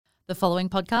The following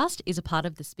podcast is a part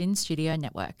of the Spin Studio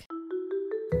Network.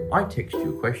 I text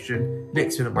you a question,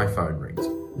 next minute my phone rings.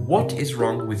 What is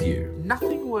wrong with you?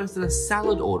 Nothing worse than a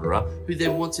salad orderer who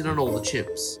then wants in on all the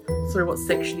chips. Sorry, what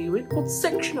section are you in? What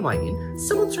section am I in?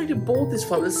 Someone's trying to board this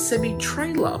flight with a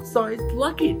semi-trailer sized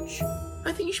luggage.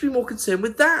 I think you should be more concerned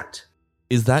with that.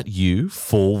 Is that you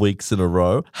 4 weeks in a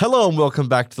row? Hello and welcome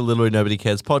back to the Literally Nobody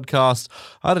Cares podcast.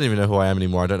 I don't even know who I am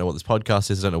anymore. I don't know what this podcast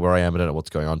is. I don't know where I am. I don't know what's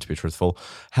going on, to be truthful.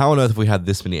 How on earth have we had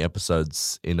this many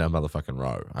episodes in a motherfucking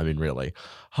row? I mean, really.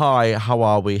 Hi, how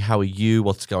are we? How are you?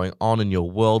 What's going on in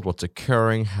your world? What's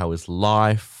occurring? How is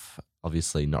life?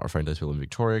 Obviously not referring to those people in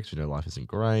Victoria because we know life isn't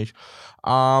great.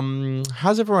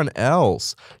 How's everyone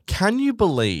else? Can you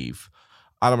believe,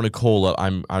 I don't want to call it,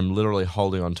 I'm literally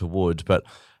holding on to wood, but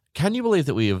can you believe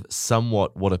that we have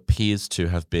somewhat what appears to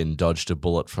have been dodged a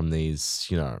bullet from these,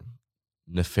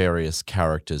 nefarious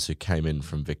characters who came in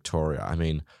from Victoria? I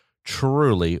mean,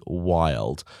 truly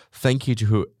wild. Thank you to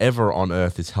whoever on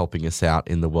earth is helping us out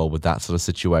in the world with that sort of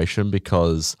situation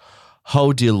because,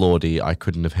 oh dear lordy, I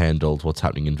couldn't have handled what's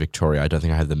happening in Victoria. I don't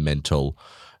think I have the mental,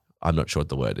 I'm not sure what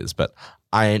the word is, but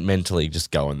I ain't mentally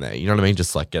just going there. You know what I mean?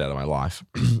 Just like get out of my life.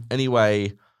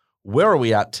 Anyway, where are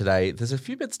we at today? There's a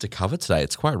few bits to cover today.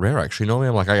 It's quite rare, actually. Normally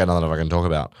I'm like, I got nothing I can talk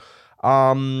about.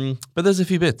 But there's a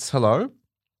few bits. Hello.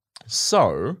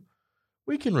 So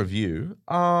we can review.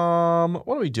 What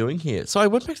are we doing here? So I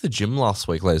went back to the gym last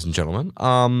week, ladies and gentlemen.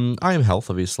 I am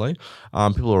health, obviously.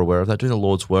 People are aware of that. Doing the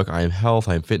Lord's work. I am health.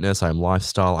 I am fitness. I am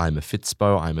lifestyle. I am a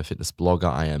fitspo. I am a fitness blogger.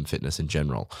 I am fitness in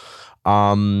general.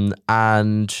 And,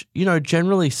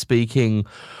 generally speaking,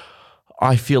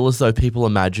 I feel as though people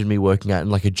imagine me working out in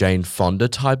like a Jane Fonda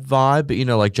type vibe, but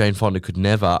like Jane Fonda could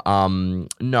never.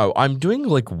 No, I'm doing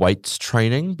like weights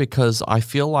training because I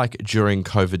feel like during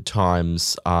COVID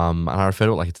times, and I refer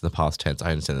to it like it's in the past tense.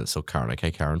 I understand that it's still current. Okay,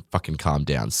 Karen, fucking calm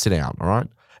down. Sit down, all right?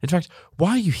 In fact,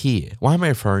 why are you here? Why am I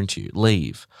referring to you?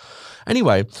 Leave.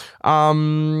 Anyway,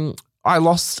 I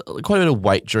lost quite a bit of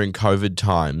weight during COVID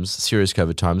times, serious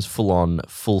COVID times, full on,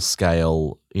 full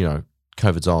scale,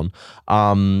 COVID's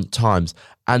on, times.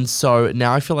 And so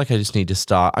now I feel like I just need to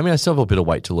start. I mean, I still have a bit of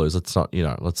weight to lose. Let's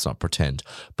not pretend.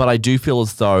 But I do feel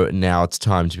as though now it's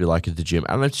time to be like at the gym.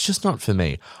 And it's just not for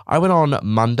me. I went on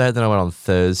Monday, then I went on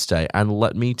Thursday. And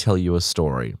let me tell you a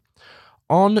story.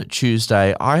 On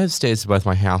Tuesday, I had stairs to both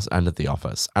my house and at the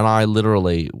office. And I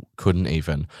literally couldn't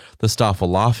even. The staff were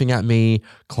laughing at me.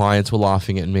 Clients were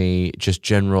laughing at me. Just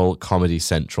general Comedy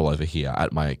Central over here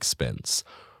at my expense.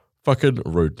 Fucking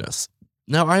rudeness.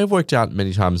 Now, I have worked out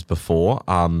many times before,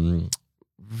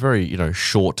 very,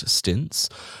 short stints,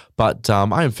 but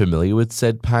I am familiar with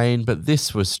said pain, but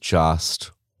this was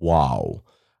just, wow.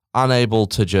 Unable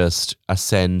to just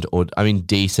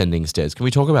descending stairs. Can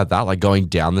we talk about that? Like going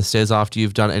down the stairs after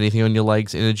you've done anything on your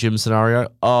legs in a gym scenario?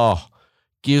 Oh,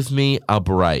 give me a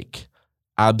break.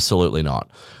 Absolutely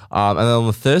not. And then on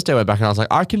the Thursday, I went back and I was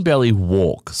like, I can barely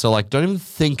walk. So don't even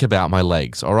think about my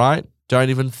legs, all right? Don't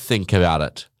even think about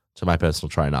it. To my personal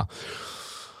trainer.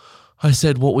 I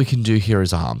said, what we can do here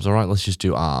is arms. All right, let's just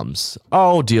do arms.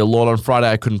 Oh, dear Lord, on Friday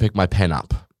I couldn't pick my pen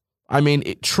up. I mean,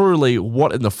 truly,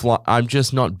 what in the I'm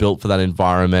just not built for that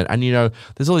environment. And,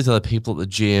 there's all these other people at the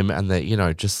gym and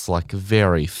they're, just like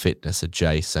very fitness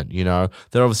adjacent,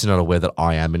 They're obviously not aware that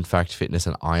I am, in fact, fitness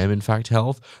and I am, in fact,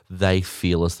 health. They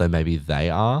feel as though maybe they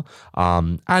are.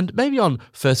 And maybe on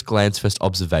first glance, first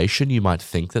observation, you might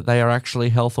think that they are actually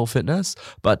health or fitness,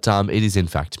 but it is, in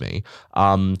fact, me.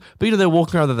 But, they're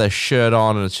walking around with their shirt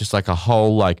on and it's just like a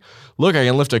whole, look, I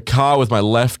can lift a car with my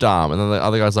left arm. And then the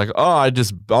other guy's like, I'll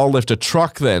lift a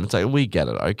truck then. It's like, we get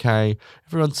it, okay?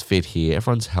 Everyone's fit here.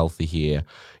 Everyone's healthy here.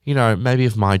 Maybe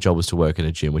if my job was to work in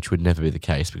a gym, which would never be the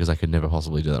case because I could never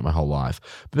possibly do that my whole life.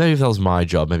 But maybe if that was my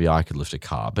job, maybe I could lift a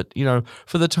car. But,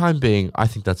 for the time being, I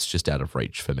think that's just out of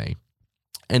reach for me.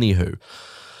 Anywho,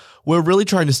 we're really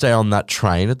trying to stay on that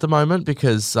train at the moment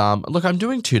because, look, I'm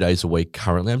doing 2 days a week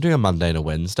currently. I'm doing a Monday and a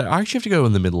Wednesday. I actually have to go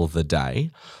in the middle of the day.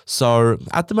 So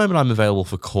at the moment, I'm available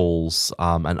for calls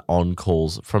and on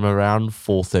calls from around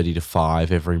 4:30 to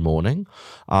 5 every morning.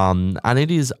 And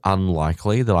it is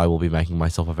unlikely that I will be making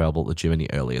myself available at the gym any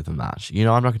earlier than that. I'm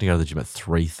not going to go to the gym at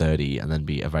 3:30 and then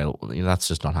be available. That's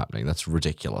just not happening. That's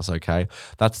ridiculous, okay?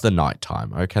 That's the night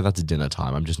time, okay? That's dinner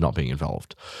time. I'm just not being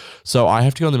involved. So I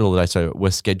have to go in the middle of the day. So we're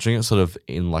scheduling it sort of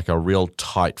in like a real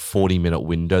tight 40-minute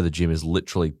window. The gym is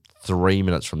literally 3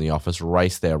 minutes from the office,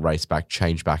 race there, race back,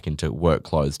 change back into work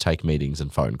clothes, take meetings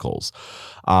and phone calls.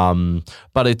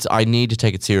 But I need to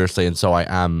take it seriously, and so I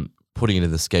am putting it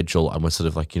in the schedule and we're sort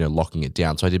of like, locking it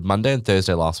down. So I did Monday and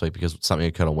Thursday last week because something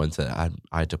occurred on Wednesday. I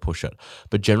had to push it.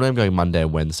 But generally I'm going Monday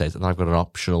and Wednesdays, and then I've got an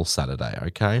optional Saturday,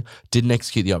 okay? Didn't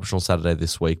execute the optional Saturday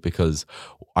this week because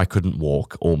I couldn't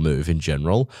walk or move in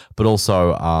general, but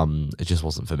also it just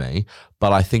wasn't for me.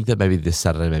 But I think that maybe this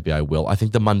Saturday, maybe I will. I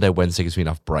think the Monday, Wednesday gives me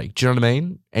enough break. Do you know what I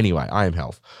mean? Anyway, I am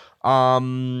health.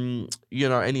 Any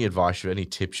advice, any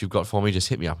tips you've got for me, just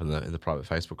hit me up in the private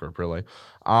Facebook group, really.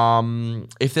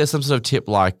 If there's some sort of tip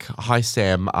like, hi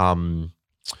Sam,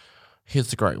 here's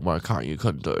the great workout you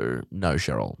could do. No,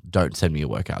 Cheryl, don't send me your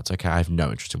workouts, okay? I have no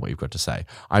interest in what you've got to say.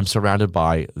 I'm surrounded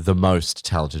by the most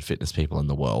talented fitness people in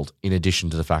the world, in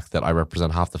addition to the fact that I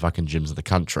represent half the fucking gyms in the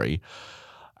country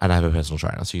and I have a personal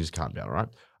trainer, so you just calm down, all right?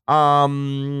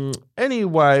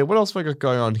 Anyway, what else have I got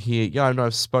going on here? Yeah, I know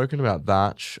I've spoken about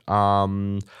that.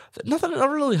 Nothing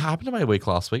really happened in my week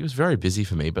last week. It was very busy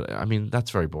for me, but I mean,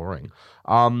 that's very boring.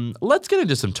 Let's get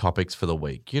into some topics for the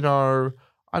week. I don't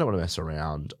want to mess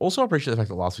around. Also, I appreciate the fact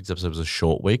that last week's episode was a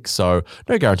short week, so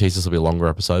no guarantees this will be a longer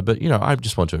episode, but I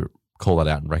just want to call that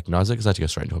out and recognize it because I had to go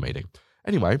straight into a meeting.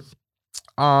 Anyway,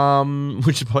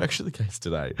 which is probably actually the case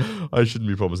today. I shouldn't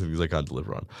be promising things I can't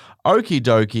deliver on. Okie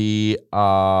dokie.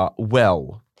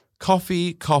 Well,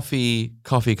 coffee.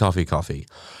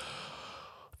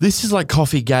 This is like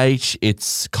Coffee Gate.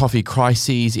 It's coffee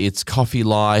crises. It's coffee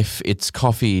life. It's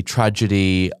coffee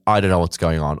tragedy. I don't know what's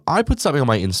going on. I put something on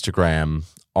my Instagram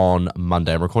on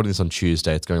Monday. I'm recording this on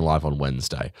Tuesday. It's going live on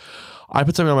Wednesday. I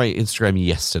put something on my Instagram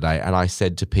yesterday and I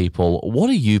said to people, what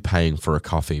are you paying for a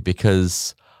coffee?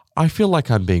 Because I feel like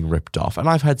I'm being ripped off. And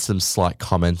I've had some slight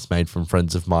comments made from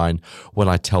friends of mine when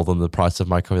I tell them the price of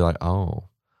my coffee, like, oh,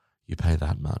 you pay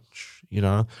that much,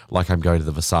 like I'm going to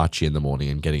the Versace in the morning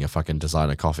and getting a fucking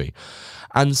designer coffee.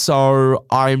 And so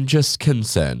I'm just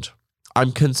concerned.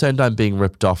 I'm concerned I'm being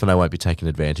ripped off and I won't be taken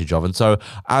advantage of. And so,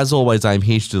 as always, I am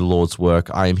here to do the Lord's work.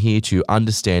 I am here to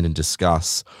understand and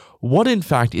discuss what, in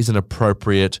fact, is an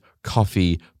appropriate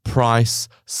coffee price,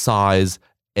 size,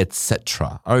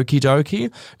 etc. Okie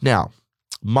dokie. Now,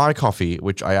 my coffee,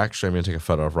 which I'm going to take a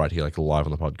photo of right here, like live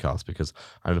on the podcast, because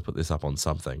I'm going to put this up on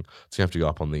something. It's going to have to go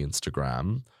up on the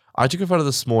Instagram. I took a photo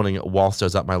this morning whilst I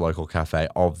was at my local cafe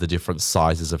of the different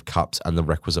sizes of cups and the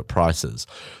requisite prices.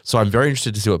 So I'm very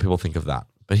interested to see what people think of that.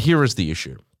 But here is the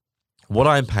issue. What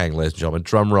I'm paying, ladies and gentlemen,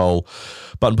 drum roll,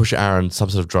 button pusher Aaron, some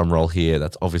sort of drum roll here.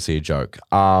 That's obviously a joke.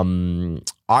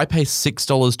 I pay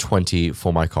 $6.20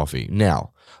 for my coffee.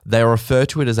 Now, they refer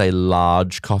to it as a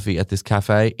large coffee at this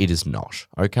cafe. It is not,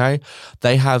 okay?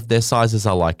 Their sizes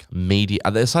are like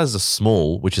medium. Their sizes are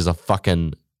small, which is a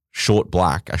fucking short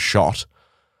black, a shot,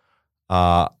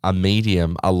 a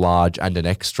medium, a large, and an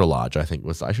extra large, I think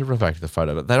was. I should refer back to the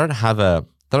photo, but they don't have a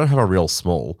real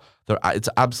small. It's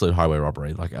absolute highway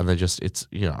robbery. I'm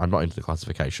not into the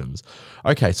classifications.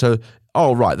 Okay, so,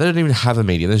 right, they don't even have a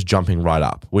medium. They're just jumping right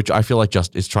up, which I feel like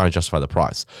just is trying to justify the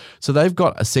price. So they've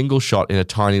got a single shot in a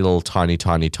tiny little, tiny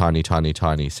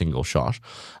single shot,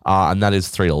 and that is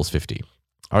 $3.50.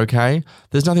 Okay,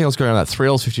 there's nothing else going on. That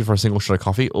 $3.50 for a single shot of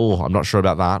coffee. Oh, I'm not sure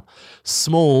about that.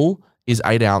 Small is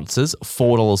 8 ounces,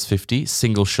 $4.50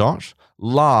 single shot.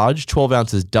 Large, 12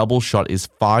 ounces double shot is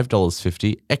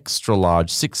 $5.50. Extra large,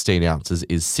 16 ounces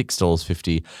is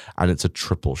 $6.50, and it's a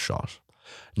triple shot.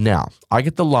 Now, I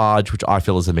get the large, which I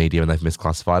feel is a medium, and they've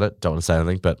misclassified it. Don't want to say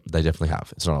anything, but they definitely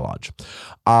have. It's not a large.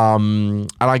 And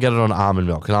I get it on almond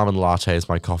milk. An almond latte is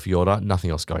my coffee order. Nothing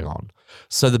else going on.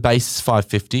 So the base is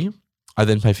 $5.50. I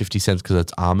then pay 50 cents because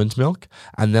it's almond milk,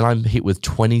 and then I'm hit with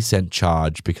 20-cent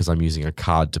charge because I'm using a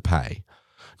card to pay.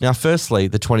 Now, firstly,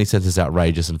 the 20 cents is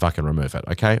outrageous and fucking remove it,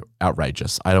 okay?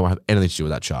 Outrageous. I don't have anything to do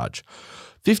with that charge.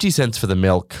 50 cents for the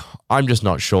milk, I'm just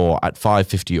not sure. At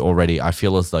 $5.50 already, I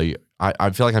feel as though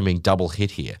I feel like I'm being double hit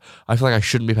here. I feel like I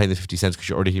shouldn't be paying the 50 cents because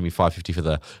you're already hitting me $5.50 for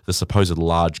the supposed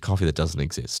large coffee that doesn't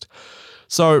exist.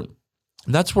 So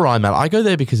that's where I'm at. I go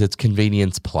there because it's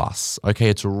convenience plus. Okay,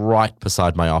 it's right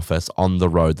beside my office on the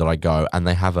road that I go, and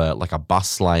they have a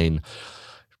bus lane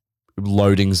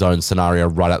loading zone scenario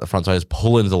right at the front. So I just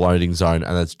pull into the loading zone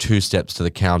and there's 2 steps to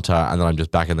the counter and then I'm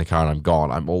just back in the car and I'm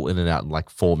gone. I'm all in and out in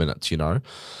 4 minutes, And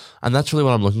that's really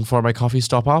what I'm looking for at my coffee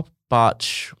stop up.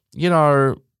 But,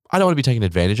 I don't want to be taken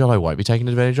advantage of. I won't be taken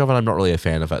advantage of, and I'm not really a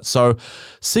fan of it. So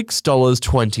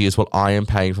 $6.20 is what I am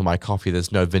paying for my coffee.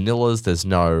 There's no vanillas. There's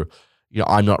no,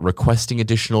 I'm not requesting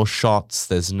additional shots.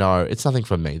 It's nothing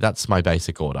from me. That's my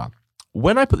basic order.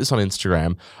 When I put this on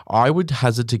Instagram, I would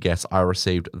hazard to guess I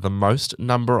received the most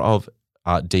number of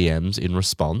DMs in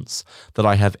response that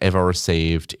I have ever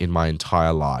received in my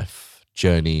entire life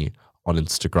journey on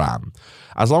Instagram.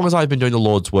 As long as I've been doing the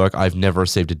Lord's work, I've never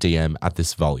received a DM at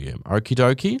this volume. Okie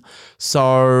dokie.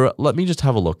 So let me just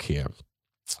have a look here.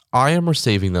 I am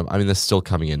receiving them. I mean, they're still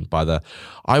coming in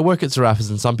I work at Zarafas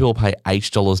and some people pay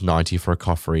 $8.90 for a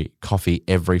coffee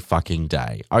every fucking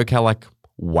day. Okay, like,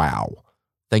 wow.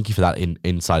 Thank you for that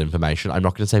inside information. I'm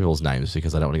not going to say people's names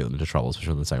because I don't want to get them into trouble,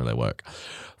 especially when they're saying where they work.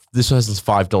 This person's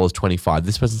 $5.25.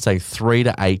 This person's saying $3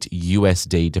 to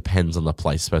 $8 depends on the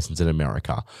place. This person's in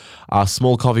America. A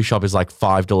small coffee shop is like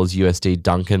 $5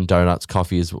 Dunkin' Donuts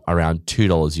coffee is around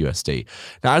 $2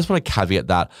 Now, I just want to caveat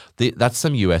that. That's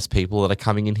some US people that are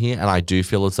coming in here, and I do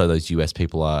feel as though those US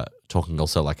people are talking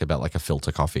also like about like a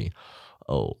filter coffee.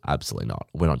 Oh, absolutely not.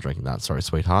 We're not drinking that. Sorry,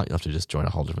 sweetheart. You'll have to just join a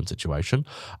whole different situation.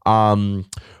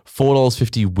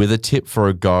 $4.50 with a tip for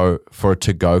a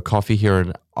to-go coffee here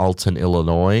in Alton,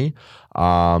 Illinois.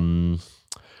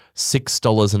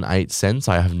 $6.08.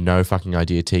 I have no fucking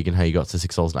idea, Tegan, how you got to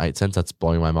 $6.08. That's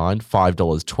blowing my mind.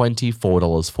 $5.20,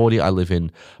 $4.40. I live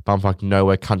in bumfuck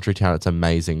nowhere, country town. It's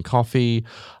amazing coffee.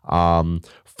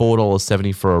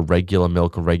 $4.70 for a regular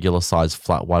milk, a regular size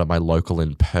flat white at my local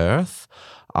in Perth.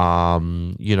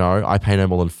 I pay no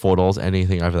more than $4.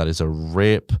 Anything over that is a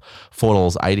rip.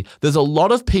 $4.80. There's a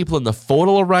lot of people in the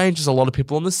 $4 range. There's a lot of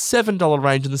people in the $7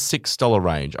 range and the $6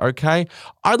 range. Okay.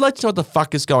 I'd like to know what the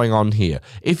fuck is going on here.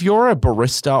 If you're a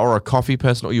barista or a coffee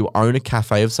person or you own a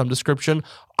cafe of some description,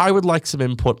 I would like some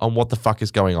input on what the fuck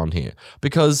is going on here,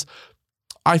 because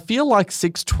I feel like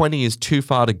 $6.20 is too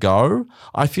far to go.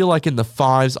 I feel like in the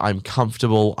 $5s, I'm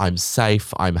comfortable, I'm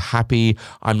safe, I'm happy.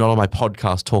 I'm not on my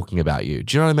podcast talking about you.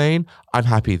 Do you know what I mean? I'm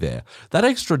happy there. That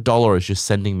extra $1 is just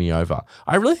sending me over.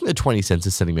 I really think the 20 cents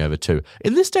is sending me over too.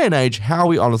 In this day and age, how are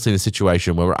we honestly in a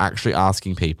situation where we're actually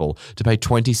asking people to pay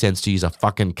 20 cents to use a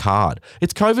fucking card?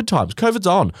 It's COVID times. COVID's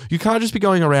on. You can't just be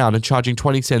going around and charging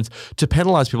 20 cents to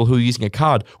penalize people who are using a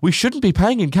card. We shouldn't be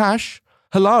paying in cash.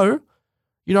 Hello?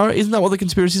 Isn't that what the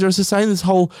conspiracy theorists are saying? This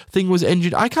whole thing was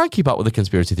engineered. I can't keep up with the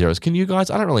conspiracy theorists. Can you guys?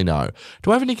 I don't really know.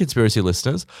 Do I have any conspiracy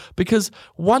listeners? Because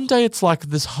one day it's like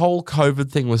this whole COVID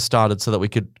thing was started so that we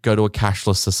could go to a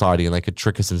cashless society and they could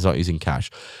trick us into not using cash.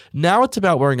 Now it's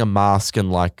about wearing a mask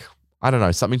and I don't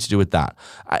know, something to do with that.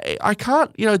 I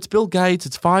can't, it's Bill Gates,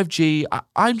 it's 5G.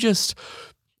 I don't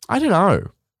know.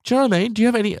 Do you know what I mean? Do you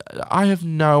have any? I have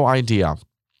no idea.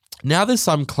 Now there's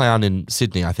some clown in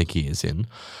Sydney, I think he is in.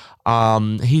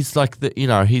 He's like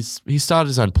he started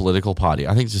his own political party.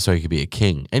 I think it's just so he could be a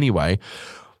king. Anyway,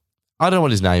 I don't know what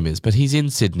his name is, but he's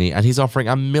in Sydney and he's offering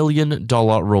 $1 million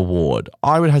reward.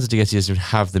 I would hazard to guess he doesn't even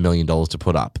have the $1 million to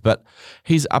put up, but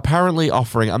he's apparently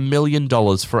offering $1 million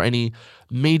for any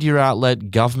media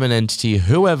outlet, government entity,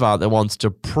 whoever that wants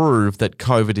to prove that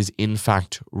COVID is in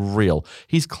fact real.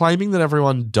 He's claiming that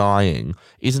everyone dying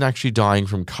isn't actually dying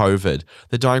from COVID.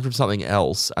 They're dying from something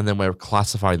else, and then we're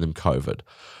classifying them COVID.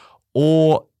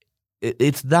 Or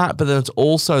it's that, but then it's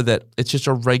also that it's just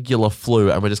a regular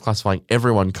flu and we're just classifying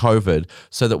everyone COVID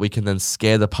so that we can then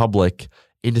scare the public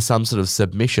into some sort of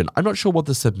submission. I'm not sure what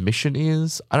the submission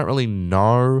is. I don't really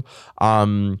know.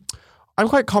 I'm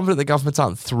quite confident that governments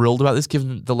aren't thrilled about this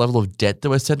given the level of debt that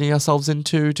we're setting ourselves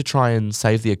into to try and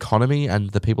save the economy and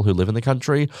the people who live in the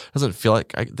country. It doesn't feel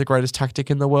like the greatest tactic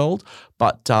in the world,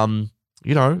 but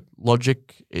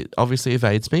logic obviously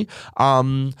evades me.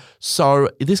 So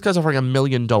this guy's offering $1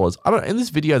 million. In this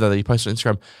video though that he posted on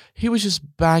Instagram, he was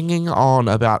just banging on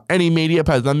about any media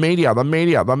person, the media.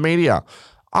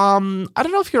 I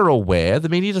don't know if you're aware, the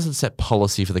media doesn't set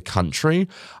policy for the country.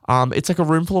 It's like a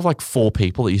room full of like 4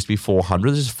 people. It used to be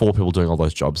 400. There's just 4 people doing all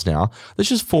those jobs now. There's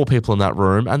just 4 people in that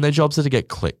room and their jobs are to get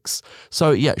clicks.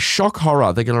 So yeah, shock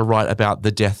horror. They're going to write about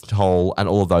the death toll and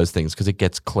all of those things because it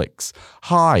gets clicks.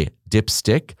 Hi,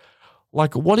 dipstick.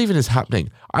 Like, what even is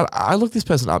happening? I looked this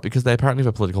person up because they apparently have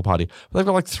a political party, but they've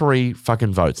got like 3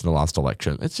 fucking votes in the last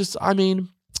election. It's just,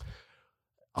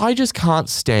 I just can't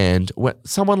stand when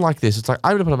someone like this, it's like,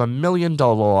 I'm going to put up $1 million.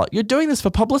 You're doing this for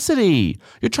publicity.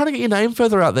 You're trying to get your name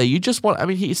further out there. You just want,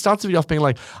 he starts the video off being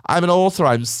like, I'm an author.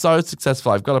 I'm so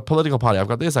successful. I've got a political party. I've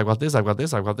got this. I've got this. I've got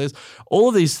this. I've got this. All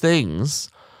of these things.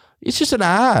 It's just an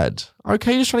ad.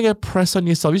 Okay, you're just trying to get press on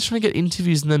yourself. You're just trying to get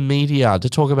interviews in the media to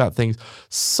talk about things.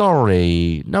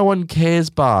 Sorry, no one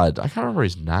cares, bud. I can't remember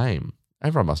his name.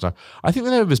 Everyone must know. I think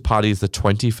the name of his party is the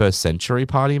 21st Century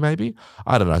Party, maybe.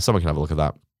 I don't know. Someone can have a look at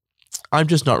that. I'm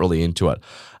just not really into it.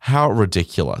 How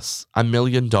ridiculous. $1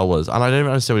 million. And I don't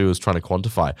even understand what he was trying to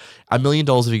quantify. $1 million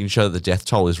if you can show that the death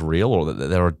toll is real or that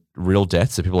there are real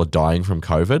deaths, that people are dying from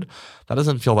COVID. That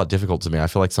doesn't feel that difficult to me. I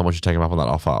feel like someone should take him up on that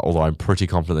offer, although I'm pretty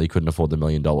confident that he couldn't afford the $1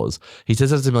 million. He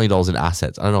says it's $1 million in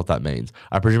assets. I don't know what that means.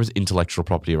 I presume it's intellectual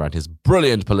property around his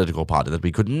brilliant political party that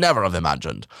we could never have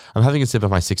imagined. I'm having a sip of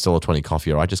my $6.20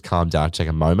 coffee, or I just calm down, take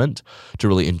a moment to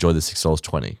really enjoy the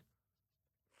 $6.20.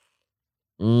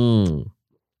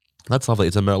 That's lovely.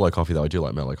 It's a Merlot coffee, though. I do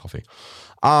like Merlot coffee.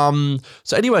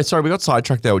 So anyway, sorry, we got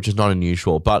sidetracked there, which is not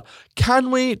unusual, but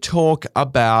can we talk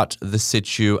about the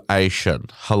situation?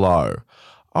 Hello.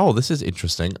 Oh, this is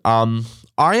interesting. I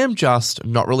am just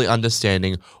not really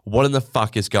understanding what in the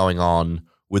fuck is going on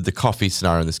with the coffee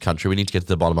scenario in this country. We need to get to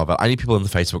the bottom of it. I need people in the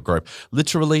Facebook group.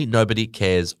 Literally nobody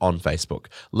cares on Facebook.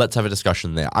 Let's have a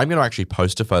discussion there. I'm going to actually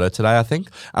post a photo today, I think,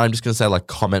 and I'm just going to say like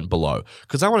comment below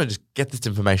because I want to just get this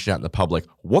information out in the public.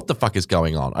 What the fuck is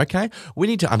going on, okay? We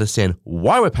need to understand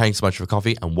why we're paying so much for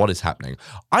coffee and what is happening.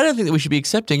 I don't think that we should be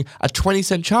accepting a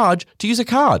 20-cent charge to use a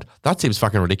card. That seems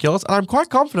fucking ridiculous, and I'm quite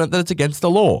confident that it's against the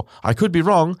law. I could be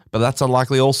wrong, but that's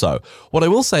unlikely also. What I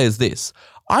will say is this.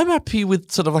 I'm happy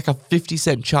with sort of like a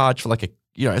 50-cent charge for like a,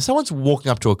 if someone's walking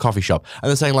up to a coffee shop and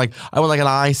they're saying like, I want like an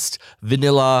iced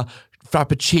vanilla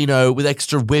frappuccino with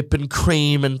extra whip and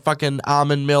cream and fucking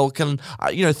almond milk and,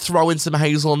 throw in some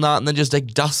hazelnut and then just like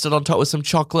dust it on top with some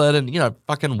chocolate and,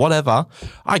 fucking whatever.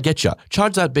 I get you.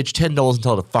 Charge that bitch $10 and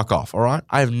tell her to fuck off, all right?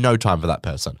 I have no time for that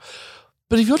person.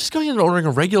 But if you're just going in and ordering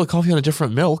a regular coffee on a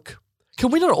different milk,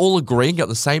 can we not all agree and get on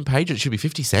the same page? It should be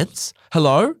 50 cents.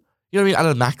 Hello? You know what I mean?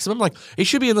 At a maximum, like it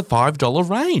should be in the $5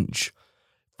 range.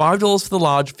 $5 for the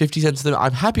large, 50 cents for the.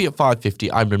 I'm happy at $5.50.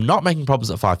 I'm not making problems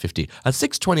at $5.50. At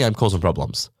 $6.20, I'm causing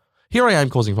problems. Here I am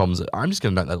causing problems. I'm just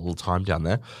going to note that little time down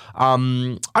there.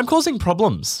 I'm causing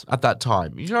problems at that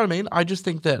time. You know what I mean? I just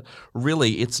think that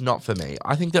really it's not for me.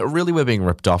 I think that really we're being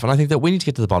ripped off, and I think that we need to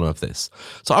get to the bottom of this.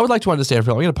 So I would like to understand.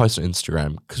 I'm going to post on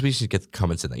Instagram because we just need to get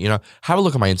comments in there. Have a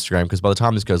look at my Instagram because by the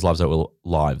time this goes live, it will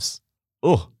lives.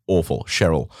 Oh, awful.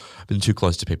 Cheryl, I've been too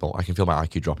close to people. I can feel my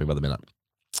IQ dropping by the minute.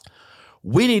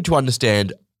 We need to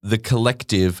understand the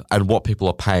collective and what people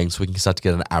are paying so we can start to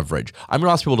get an average. I'm going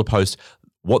to ask people to post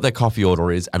what their coffee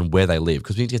order is and where they live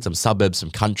because we need to get some suburbs, some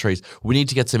countries. We need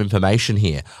to get some information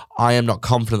here. I am not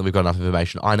confident that we've got enough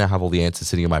information. I now have all the answers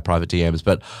sitting in my private DMs,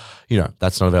 but,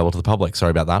 that's not available to the public. Sorry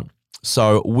about that.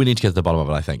 So we need to get to the bottom of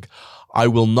it, I think. I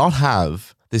will not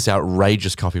have this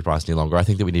outrageous coffee price any longer. I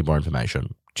think that we need more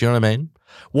information. Do you know what I mean?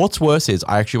 What's worse is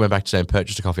I actually went back today and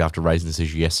purchased a coffee after raising this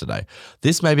issue yesterday.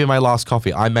 This may be my last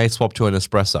coffee. I may swap to an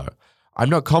espresso. I'm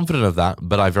not confident of that,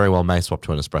 but I very well may swap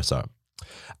to an espresso.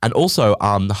 And also,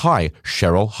 hi,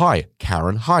 Cheryl, hi,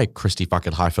 Karen, hi, Christy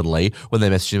fucking hyphen Lee, when they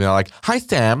message me, they're like, hi,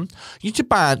 Sam, you should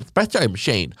buy an espresso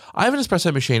machine. I have an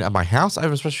espresso machine at my house. I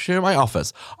have an espresso machine at my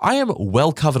office. I am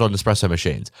well covered on espresso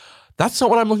machines. That's not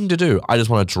what I'm looking to do. I just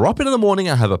want to drop in the morning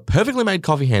and have a perfectly made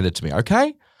coffee handed to me,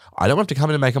 okay? I don't have to come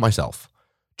in and make it myself.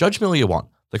 Judge me all you want.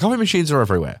 The coffee machines are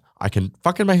everywhere. I can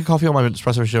fucking make a coffee on my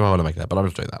espresso machine if I want to make that, but I'm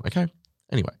just doing that, okay?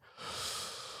 Anyway.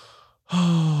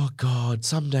 Oh, God.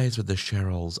 Some days with the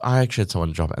Cheryls. I actually had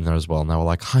someone drop it in there as well, and they were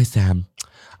like, hi, Sam.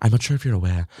 I'm not sure if you're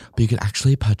aware, but you can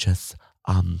actually purchase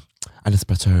an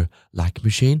espresso-like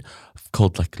machine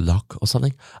called like Lock or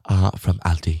something from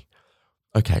Aldi.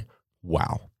 Okay.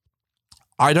 Wow.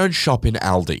 I don't shop in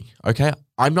Aldi, okay?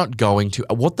 I'm not going to.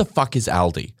 What the fuck is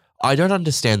Aldi? I don't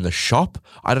understand the shop,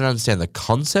 I don't understand the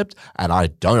concept, and I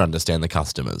don't understand the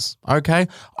customers, okay?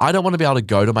 I don't want to be able to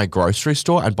go to my grocery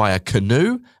store and buy a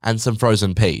canoe and some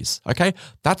frozen peas, okay?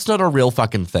 That's not a real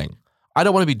fucking thing. I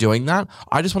don't want to be doing that.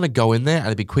 I just want to go in there and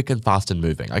it'd be quick and fast and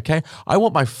moving, okay? I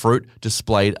want my fruit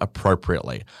displayed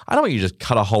appropriately. I don't want you to just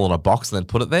cut a hole in a box and then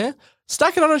put it there.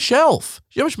 Stack it on a shelf.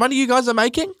 Do you know how much money you guys are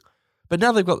making? But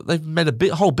now they've made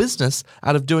a whole business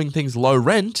out of doing things low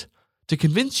rent to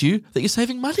convince you that you're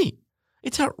saving money.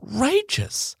 It's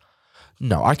outrageous.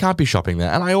 No, I can't be shopping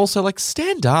there. And I also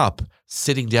stand up,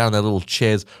 sitting down in their little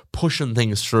chairs, pushing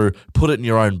things through, put it in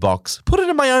your own box. Put it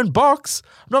in my own box.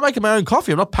 I'm not making my own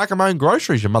coffee. I'm not packing my own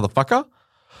groceries, you motherfucker.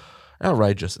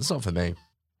 Outrageous. It's not for me.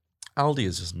 Aldi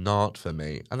is just not for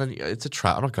me. And then it's a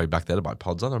trap. I'm not going back there to buy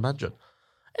pods, I imagine.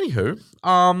 Anywho,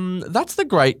 that's the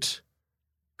great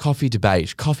coffee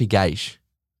debate, coffee gate.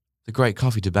 The great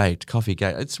coffee debate, coffee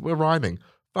gate. We're rhyming.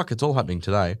 Fuck, it's all happening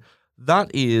today. That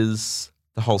is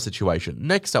the whole situation.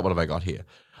 Next up, what have I got here?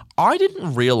 I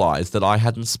didn't realize that I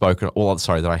had spoken on this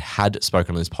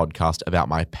podcast about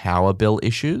my power bill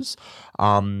issues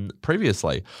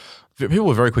previously. People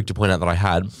were very quick to point out that I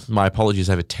had. My apologies,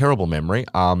 I have a terrible memory.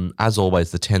 As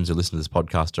always, the 10s who listen to this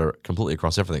podcast are completely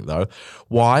across everything, though.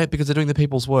 Why? Because they're doing the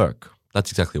people's work. That's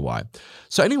exactly why.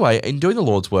 So anyway, in doing the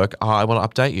Lord's work, I want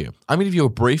to update you. I'm going to give you a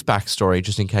brief backstory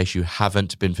just in case you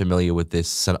haven't been familiar with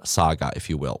this saga, if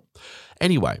you will.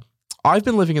 Anyway, I've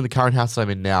been living in the current house that I'm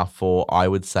in now for, I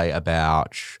would say,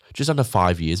 about just under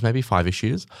 5 years, maybe 5-ish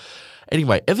years.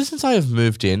 Anyway, ever since I have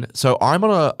moved in, so I'm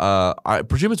on I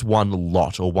presume it's one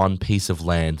lot or one piece of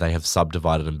land they have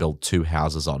subdivided and built 2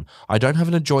 houses on. I don't have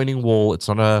an adjoining wall. It's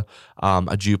not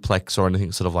a duplex or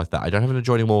anything sort of like that. I don't have an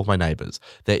adjoining wall with my neighbors.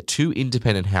 They're 2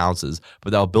 independent houses,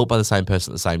 but they were built by the same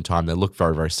person at the same time. They look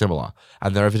very, very similar,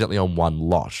 and they're evidently on one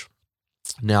lot.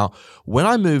 Now, when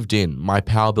I moved in, my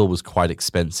power bill was quite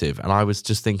expensive, and I was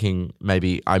just thinking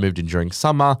maybe I moved in during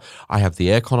summer, I have the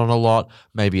aircon on a lot,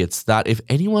 maybe it's that. If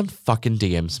anyone fucking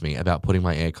DMs me about putting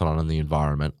my aircon on in the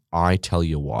environment, I tell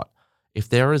you what, if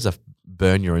there is a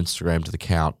burn your Instagram to the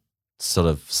count sort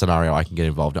of scenario I can get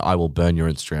involved in, I will burn your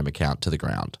Instagram account to the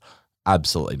ground.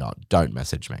 Absolutely not. Don't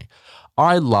message me.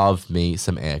 I love me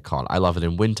some aircon. I love it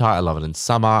in winter. I love it in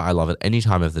summer. I love it any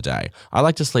time of the day. I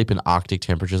like to sleep in Arctic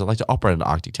temperatures. I like to operate in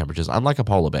Arctic temperatures. I'm like a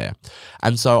polar bear.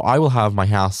 And so I will have my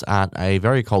house at a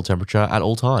very cold temperature at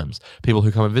all times. People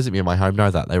who come and visit me in my home know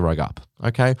that. They rug up.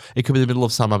 Okay? It could be the middle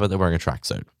of summer, but they're wearing a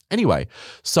tracksuit. Anyway,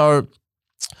 so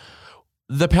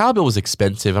the power bill was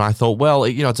expensive, and I thought, well,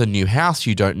 it's a new house.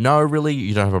 You don't know, really.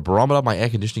 You don't have a barometer. My air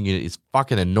conditioning unit is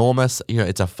fucking enormous.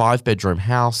 It's a 5-bedroom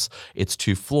house. It's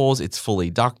 2 floors. It's fully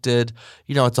ducted.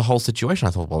 It's a whole situation.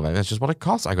 I thought, well, maybe that's just what it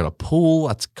costs. I got a pool.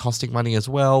 That's costing money as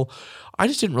well. I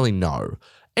just didn't really know.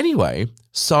 Anyway,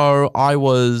 so I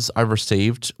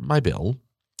received my bill.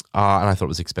 And I thought it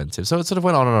was expensive. So it sort of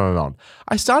went on and on and on.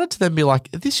 I started to then be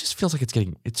like, this just feels like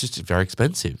it's just very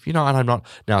expensive, and I'm not,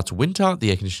 now it's winter, the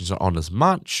air conditioning's not on as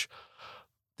much.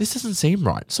 This doesn't seem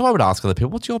right. So I would ask other people,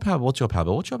 what's your power bill? What's your power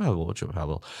bill? What's your power bill? What's your power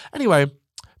bill? Anyway,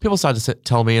 people started to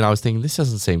tell me, and I was thinking, this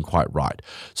doesn't seem quite right.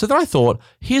 So then I thought,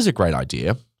 here's a great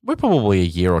idea. We're probably a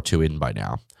year or 2 in by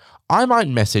now. I might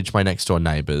message my next door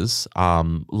neighbors,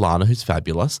 Lana, who's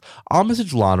fabulous. I'll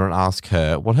message Lana and ask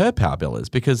her what her power bill is,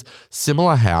 because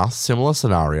similar house, similar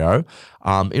scenario.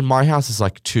 In my house, it's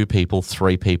like 2 people,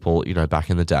 3 people, back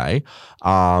in the day.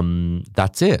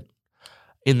 That's it.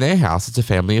 In their house, it's a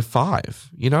family of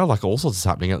 5, like all sorts is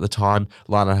happening at the time.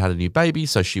 Lana had a new baby,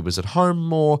 so she was at home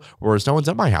more, whereas no one's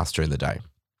at my house during the day.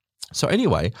 So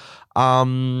anyway,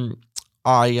 I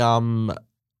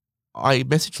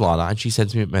messaged Lana and she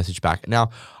sends me a message back. Now,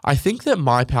 I think that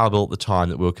my power bill at the time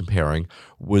that we were comparing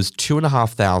was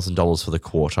 $2,500 for the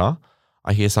quarter.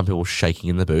 I hear some people shaking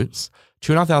in the boots.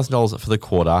 $2,500 for the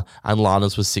quarter, and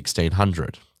Lana's was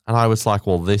 $1,600. And I was like,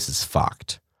 well, this is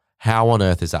fucked. How on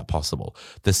earth is that possible?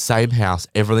 The same house,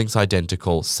 everything's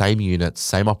identical, same units,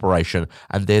 same operation,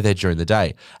 and they're there during the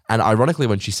day. And ironically,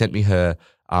 when she sent me her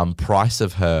price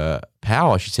of her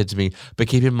power, she said to me, but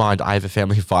keep in mind, I have a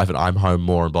family of 5 and I'm home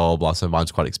more and blah, blah, blah, so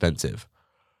mine's quite expensive.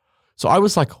 So I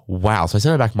was like, wow. So I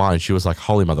sent her back mine and she was like,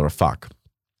 holy mother of fuck.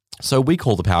 So we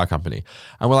called the power company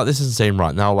and we're like, this doesn't seem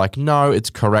right. And they were like, no, it's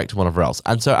correct, whatever else.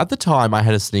 And so at the time I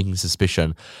had a sneaking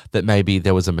suspicion that maybe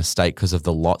there was a mistake because of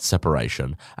the lot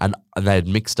separation and they had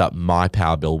mixed up my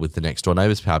power bill with the next door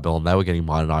neighbor's power bill and they were getting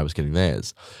mine and I was getting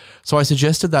theirs. So I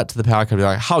suggested that to the power company,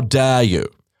 like, how dare you?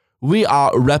 We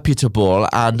are reputable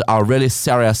and a really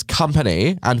serious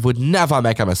company and would never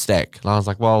make a mistake. And I was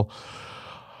like, well,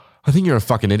 I think you're a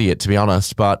fucking idiot, to be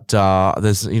honest, but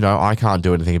there's, I can't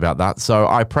do anything about that. So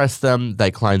I pressed them. They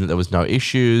claimed that there was no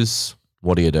issues.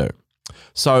 What do you do?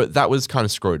 So that was kind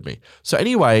of screwed me. So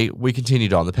anyway, we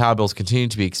continued on. The power bills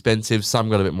continued to be expensive. Some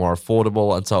got a bit more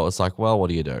affordable. And so it was like, well, what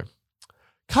do you do?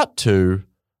 Cut to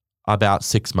about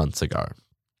 6 months ago.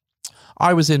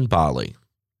 I was in Bali.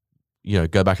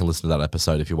 Go back and listen to that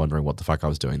episode if you're wondering what the fuck I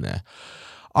was doing there.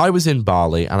 I was in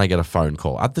Bali and I get a phone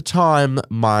call. At the time,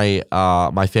 my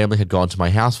family had gone to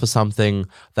my house for something.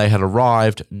 They had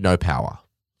arrived, no power.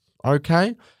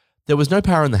 Okay? There was no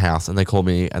power in the house and they called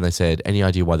me and they said, any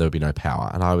idea why there would be no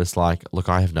power? And I was like, look,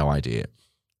 I have no idea.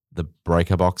 The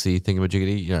breaker boxy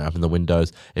thingamajiggity, up in the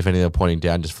windows. If any of them are pointing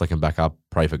down, just flick them back up,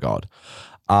 pray for God.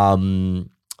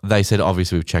 They said,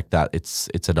 obviously we've checked that.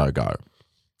 It's a no-go.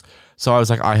 So I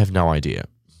was like, I have no idea.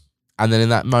 And then in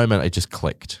that moment, it just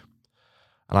clicked.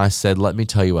 And I said, let me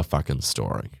tell you a fucking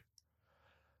story.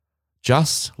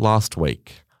 Just last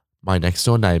week, my next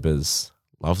door neighbors,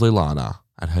 lovely Lana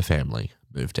and her family,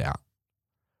 moved out,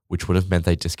 which would have meant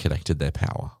they disconnected their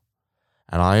power.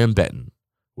 And I am betting,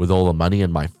 with all the money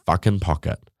in my fucking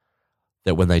pocket,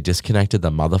 that when they disconnected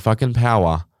the motherfucking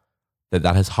power,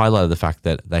 that has highlighted the fact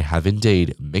that they have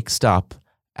indeed mixed up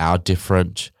our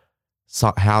different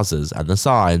houses and the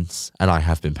signs, and I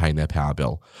have been paying their power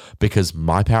bill because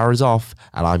my power is off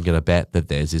and I'm going to bet that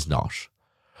theirs is not.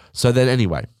 So then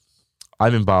anyway,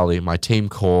 I'm in Bali, my team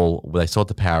call, they sort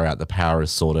the power out, the power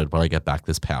is sorted. When I get back,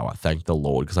 there's power. Thank the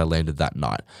Lord, because I landed that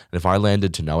night. And if I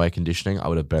landed to no air conditioning, I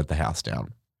would have burnt the house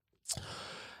down.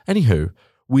 Anywho,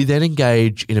 we then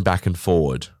engage in a back and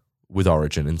forward with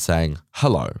Origin and saying,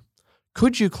 hello,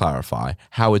 could you clarify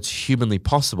how it's humanly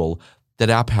possible that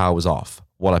our power was off?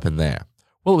 What happened there?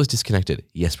 Well, it was disconnected.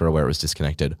 Yes, we're aware it was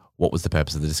disconnected. What was the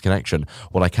purpose of the disconnection?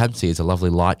 What I can see is a lovely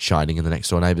light shining in the next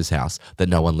door neighbour's house that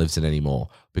no one lives in anymore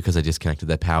because they disconnected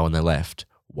their power when they left.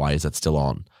 Why is that still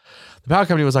on? The power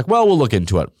company was like, well, we'll look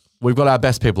into it. We've got our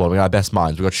best people on. We've got our best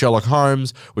minds. We've got Sherlock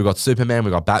Holmes. We've got Superman.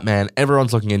 We've got Batman.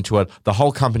 Everyone's looking into it. The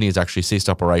whole company has actually ceased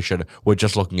operation. We're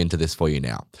just looking into this for you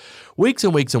now. Weeks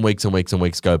and weeks and weeks and weeks and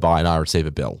weeks go by and I receive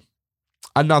a bill.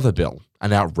 Another bill.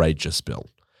 An outrageous bill.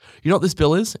 You know what this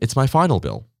bill is? It's my final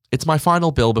bill. It's my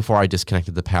final bill before I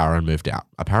disconnected the power and moved out,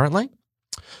 apparently.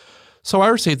 So I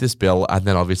received this bill and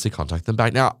then obviously contact them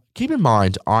back. Now, keep in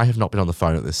mind, I have not been on the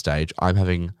phone at this stage. I'm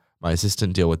having my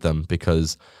assistant deal with them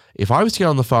because if I was to get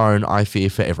on the phone, I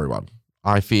fear for everyone.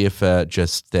 I fear for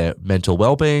just their mental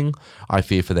well-being. I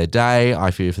fear for their day. I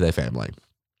fear for their family.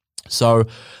 So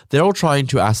they're all trying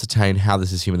to ascertain how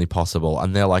this is humanly possible.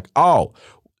 And they're like, oh,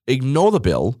 ignore the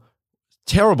bill.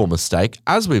 Terrible mistake.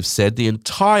 As we've said, the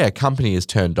entire company is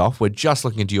turned off. We're just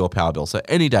looking into your power bill. So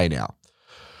any day now.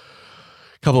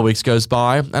 A couple of weeks goes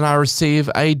by and I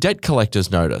receive a debt collector's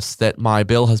notice that my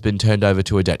bill has been turned over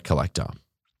to a debt collector.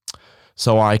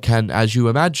 So I can, as you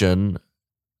imagine,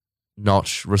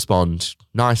 not respond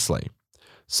nicely.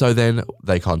 So then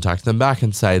they contact them back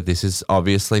and say, this is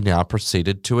obviously now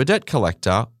proceeded to a debt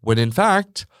collector, when in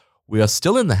fact, we are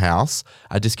still in the house,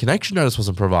 a disconnection notice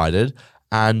wasn't provided,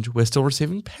 and we're still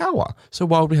receiving power. So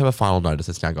why would we have a final notice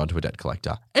that's now gone to a debt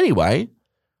collector? Anyway,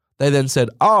 they then said,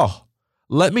 oh,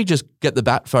 let me just get the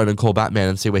bat phone and call Batman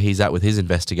and see where he's at with his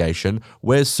investigation.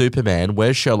 Where's Superman?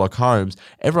 Where's Sherlock Holmes?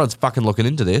 Everyone's fucking looking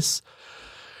into this.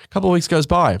 A couple of weeks goes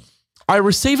by. I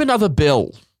receive another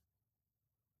bill.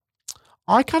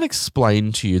 I can't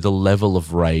explain to you the level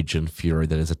of rage and fury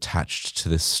that is attached to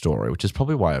this story, which is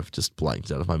probably why I've just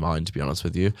blanked out of my mind, to be honest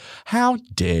with you. How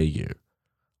dare you?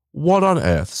 What on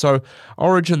earth? So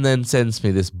Origin then sends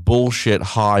me this bullshit,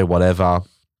 hi, whatever.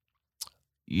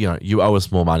 You know, you owe us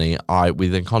more money. We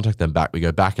then contact them back. We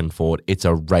go back and forth. It's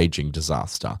a raging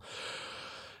disaster.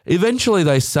 Eventually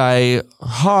they say,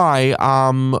 hi,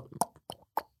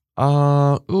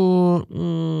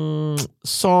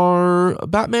 so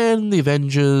Batman, the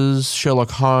Avengers,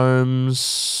 Sherlock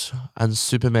Holmes, and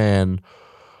Superman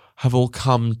have all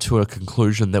come to a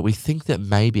conclusion that we think that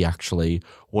maybe actually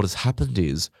what has happened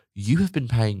is you have been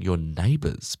paying your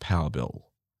neighbor's power bill.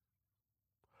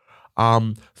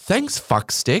 Thanks,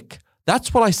 fuckstick.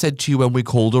 That's what I said to you when we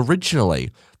called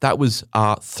originally. That was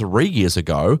 3 years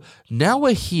ago. Now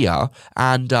we're here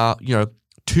and,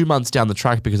 2 months down the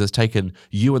track because it's taken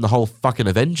you and the whole fucking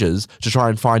Avengers to try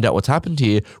and find out what's happened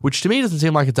here, which to me doesn't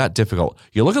seem like it's that difficult.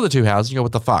 You look at the two houses and you go,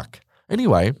 what the fuck?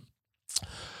 Anyway,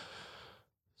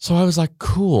 so I was like,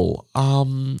 cool.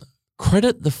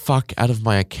 Credit the fuck out of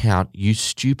my account, you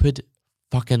stupid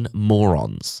fucking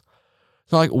morons.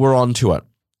 So like, we're on to it.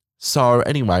 So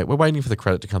anyway, we're waiting for the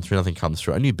credit to come through. Nothing comes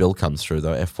through. A new bill comes through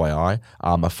though, FYI.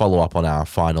 A follow-up on our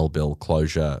final bill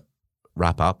closure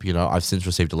wrap-up. You know, I've since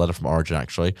received a letter from Origin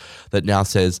actually that now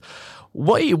says,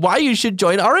 why you should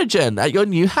join Origin at your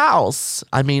new house.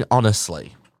 I mean,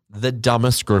 honestly, the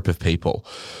dumbest group of people.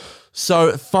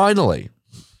 So finally,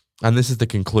 and this is the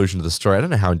conclusion of the story. I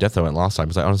don't know how in-depth I went last time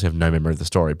because I honestly have no memory of the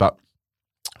story. But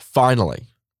finally,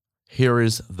 here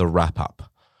is the wrap-up.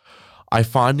 I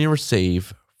finally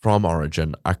receive from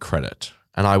Origin a credit.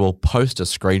 And I will post a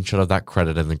screenshot of that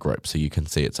credit in the group so you can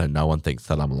see it so no one thinks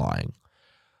that I'm lying.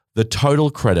 The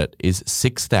total credit is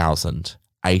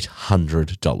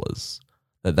 $6,800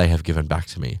 that they have given back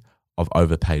to me of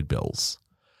overpaid bills.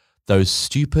 Those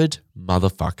stupid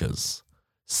motherfuckers.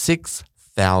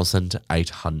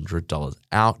 $6,800.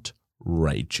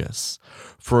 Outrageous.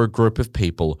 For a group of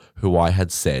people who I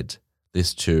had said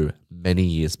this to many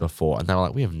years before. And they were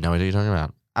like, we have no idea what you're talking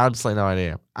about. Absolutely no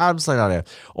idea. Absolutely no idea.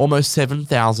 Almost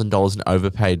 $7,000 in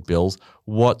overpaid bills.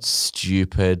 What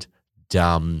stupid,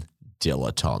 dumb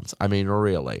dilettantes. I mean,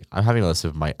 really. I'm having a list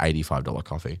of my $85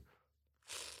 coffee.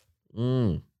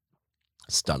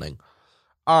 Stunning.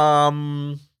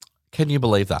 Can you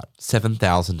believe that?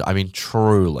 7,000. I mean,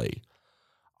 truly.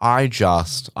 I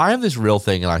have this real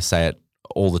thing and I say it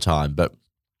all the time, but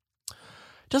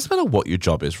doesn't matter what your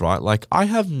job is, right? Like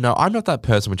I'm not that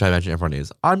person, which I imagine everyone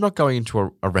is. I'm not going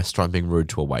into a restaurant being rude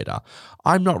to a waiter.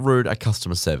 I'm not rude at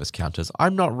customer service counters.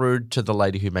 I'm not rude to the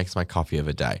lady who makes my coffee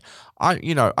every day.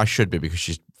 I should be because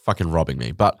she's fucking robbing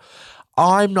me, but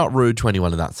I'm not rude to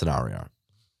anyone in that scenario.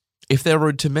 If they're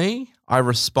rude to me, I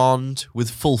respond with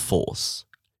full force.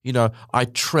 I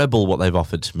treble what they've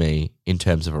offered to me in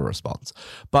terms of a response.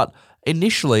 But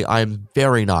initially, I am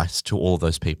very nice to all of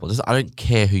those people. I don't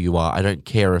care who you are. I don't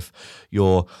care if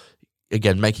you're,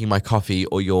 again, making my coffee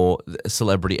or you're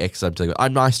celebrity X.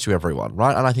 I'm nice to everyone,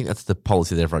 right? And I think that's the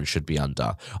policy that everyone should be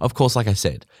under. Of course, like I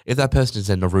said, if that person is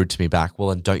then rude to me back, well,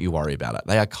 then don't you worry about it.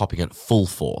 They are copying it full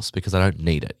force because I don't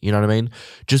need it. You know what I mean?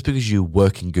 Just because you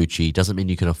work in Gucci doesn't mean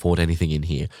you can afford anything in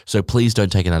here. So please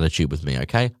don't take an attitude with me,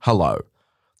 okay? Hello.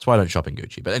 That's why I don't shop in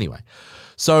Gucci. But anyway,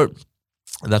 so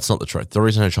that's not the truth. The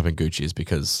reason I don't shop in Gucci is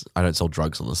because I don't sell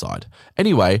drugs on the side.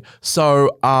 Anyway,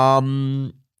 so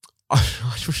how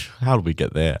did we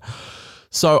get there?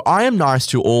 So I am nice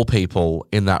to all people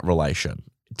in that relation.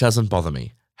 It doesn't bother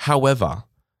me. However,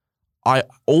 I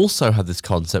also have this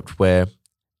concept where it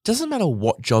doesn't matter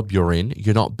what job you're in,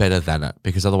 you're not better than it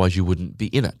because otherwise you wouldn't be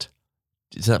in it.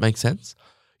 Does that make sense?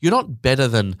 You're not better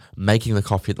than making the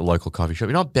coffee at the local coffee shop.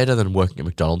 You're not better than working at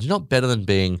McDonald's. You're not better than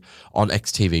being on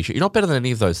X TV show. You're not better than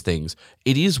any of those things.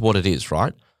 It is what it is,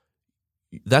 right?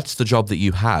 That's the job that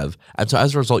you have. And so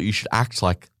as a result, you should act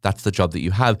like that's the job that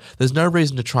you have. There's no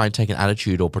reason to try and take an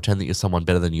attitude or pretend that you're someone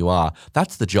better than you are.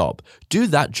 That's the job. Do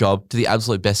that job to the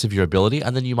absolute best of your ability,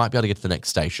 and then you might be able to get to the next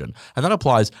station. And that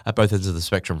applies at both ends of the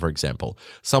spectrum, for example.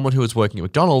 Someone who is working at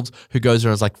McDonald's who goes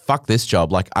around and is like, fuck this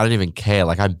job. Like, I don't even care.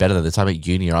 Like, I'm better than this. I'm at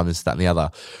uni or I'm this, that, and the other.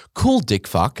 Cool dick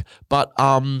fuck. But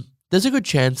there's a good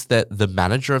chance that the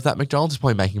manager of that McDonald's is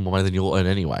probably making more money than you'll earn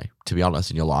anyway, to be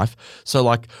honest, in your life. So,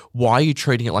 like, why are you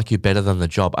treating it like you're better than the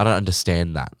job? I don't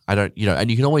understand that. I don't, and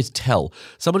you can always tell.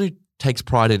 Someone who takes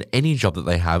pride in any job that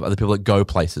they have are the people that go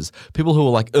places. People who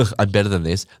are like, ugh, I'm better than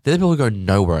this. They're the people who go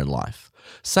nowhere in life.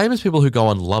 Same as people who go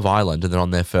on Love Island and they're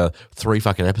on there for 3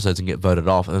 fucking episodes and get voted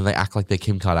off and then they act like they're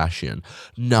Kim Kardashian.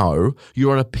 No,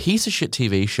 you're on a piece of shit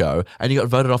TV show and you got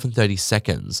voted off in 30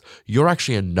 seconds. You're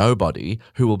actually a nobody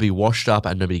who will be washed up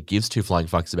and nobody gives two flying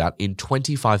fucks about in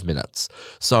 25 minutes.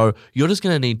 So you're just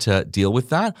going to need to deal with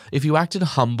that. If you acted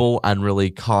humble and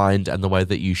really kind and the way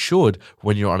that you should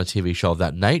when you're on a TV show of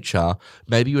that nature,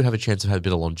 maybe you would have a chance of having a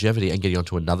bit of longevity and getting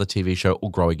onto another TV show or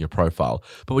growing your profile.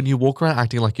 But when you walk around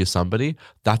acting like you're somebody,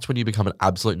 that's when you become an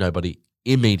absolute nobody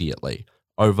immediately,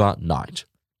 overnight.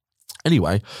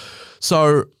 Anyway,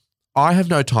 so I have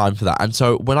no time for that. And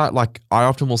so when I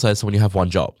often will say to someone, you have one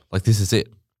job, like this is it.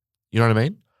 You know what I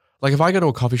mean? Like if I go to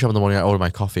a coffee shop in the morning, I order my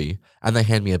coffee and they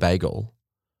hand me a bagel.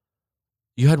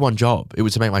 You had one job. It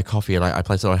was to make my coffee and I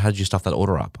placed it on. How did you stuff that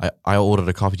order up? I ordered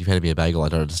a coffee, you handed me a bagel. I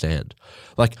don't understand.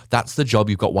 Like that's the job.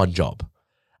 You've got one job.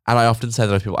 And I often say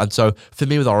that to people. And so for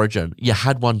me with Origin, you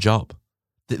had one job.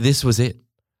 This was it.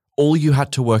 All you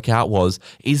had to work out was,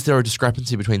 is there a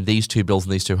discrepancy between these two bills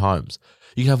and these two homes?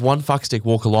 You can have one fuckstick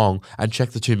walk along and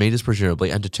check the 2 meters presumably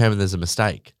and determine there's a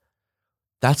mistake.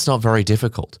 That's not very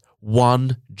difficult.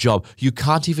 One job. You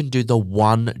can't even do the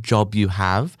one job you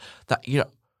have. That,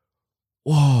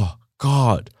 oh,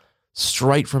 God.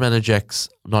 Straight from Energex,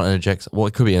 not Energex, well,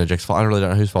 it could be Energex fault. I really don't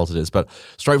know whose fault it is, but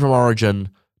straight from Origin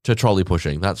to trolley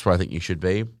pushing. That's where I think you should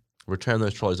be. Return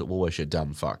those trolleys at Woolworths, you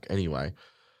dumb fuck. Anyway.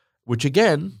 Which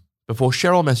again, before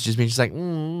Cheryl messages me, she's like,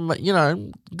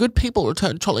 good people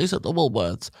return trolleys at the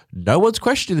Woolworths. No one's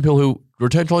questioning the people who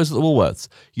return trolleys at the Woolworths.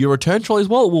 You return trolleys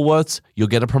well at Woolworths, you'll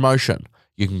get a promotion.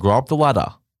 You can grow up the ladder.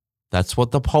 That's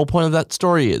what the whole point of that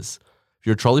story is. If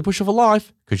you're a trolley pusher for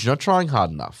life, because you're not trying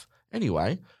hard enough.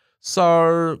 Anyway,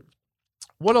 so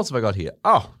what else have I got here?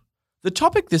 Oh, the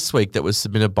topic this week that was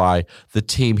submitted by the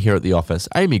team here at the office,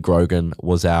 Amy Grogan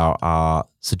was our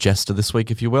suggester this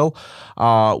week, if you will.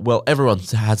 Well, everyone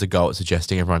has a go at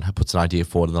suggesting. Everyone puts an idea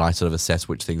forward and then I sort of assess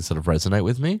which things sort of resonate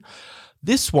with me.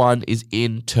 This one is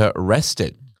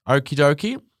interesting. Okie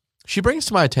dokie. She brings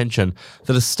to my attention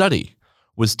that a study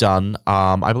was done,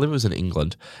 I believe it was in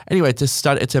England. Anyway,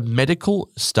 it's a medical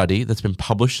study that's been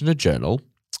published in a journal.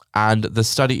 And the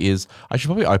study is, I should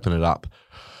probably open it up.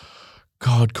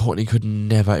 God, Courtney could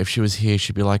never, if she was here,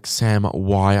 she'd be like, Sam,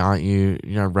 why aren't you,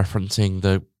 referencing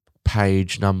the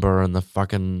page number and the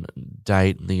fucking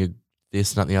date and the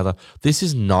this and that and the other. This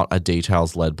is not a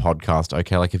details-led podcast,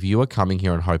 okay? Like if you were coming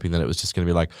here and hoping that it was just going to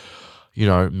be like,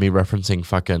 me referencing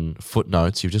fucking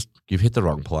footnotes, you've hit the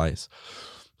wrong place.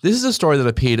 This is a story that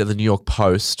appeared at the New York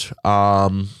Post.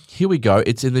 Here we go.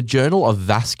 It's in the Journal of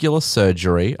Vascular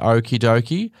Surgery. Okie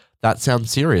dokie. That sounds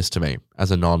serious to me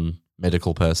as a non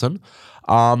medical person.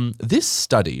 This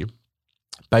study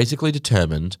basically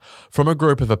determined from a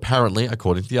group of apparently,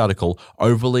 according to the article,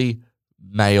 overly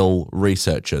male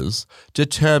researchers,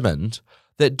 determined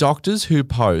that doctors who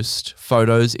post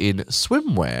photos in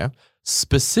swimwear,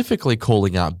 specifically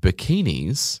calling out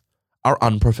bikinis, are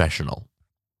unprofessional.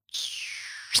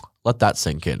 Let that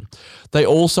sink in. They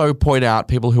also point out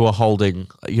people who are holding,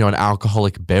 an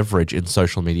alcoholic beverage in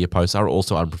social media posts are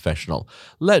also unprofessional.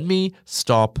 Let me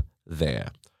stop there.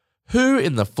 Who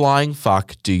in the flying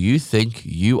fuck do you think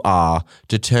you are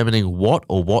determining what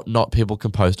or what not people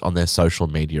can post on their social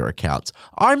media accounts?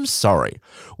 I'm sorry.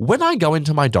 When I go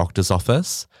into my doctor's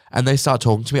office and they start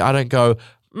talking to me, I don't go,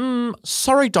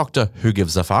 sorry, doctor, who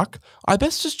gives a fuck? I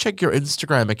best just check your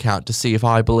Instagram account to see if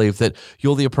I believe that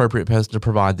you're the appropriate person to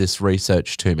provide this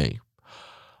research to me.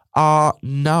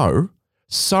 No.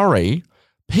 Sorry.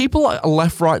 People are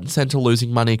left, right, and center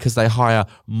losing money because they hire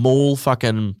mall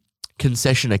fucking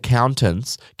concession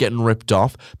accountants getting ripped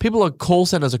off. Call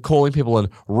centers are calling people and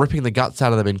ripping the guts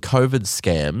out of them in COVID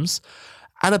scams.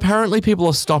 And apparently people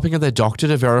are stopping at their doctor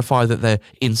to verify that their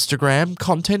Instagram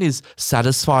content is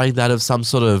satisfying that of some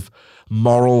sort of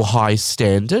moral high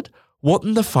standard. What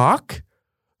in the fuck?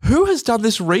 Who has done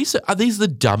this research? Are these the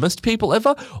dumbest people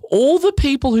ever? All the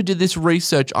people who did this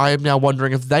research, I am now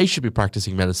wondering if they should be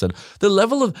practicing medicine. The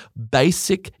level of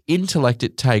basic intellect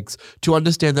it takes to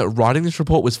understand that writing this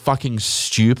report was fucking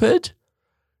stupid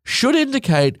should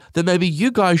indicate that maybe you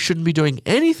guys shouldn't be doing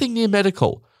anything near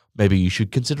medical. Maybe you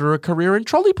should consider a career in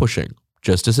trolley pushing.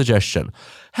 Just a suggestion.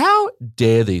 How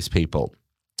dare these people?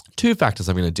 Two factors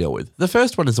I'm going to deal with. The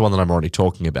first one is the one that I'm already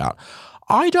talking about.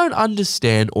 I don't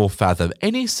understand or fathom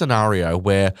any scenario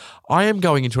where I am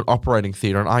going into an operating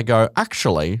theatre and I go,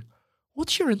 actually,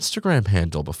 what's your Instagram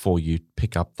handle before you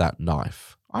pick up that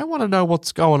knife? I want to know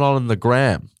what's going on in the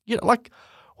gram.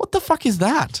 What the fuck is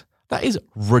that? That is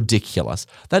ridiculous.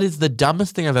 That is the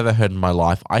dumbest thing I've ever heard in my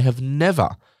life. I have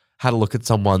never had a look at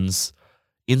someone's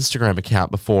Instagram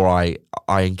account before I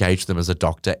engage them as a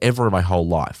doctor ever in my whole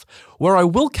life. Where I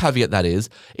will caveat that is,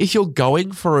 if you're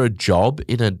going for a job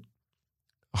in a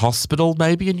hospital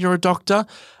maybe and you're a doctor,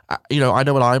 I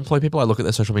know when I employ people, I look at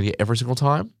their social media every single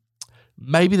time.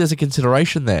 Maybe there's a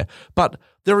consideration there. But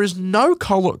there is no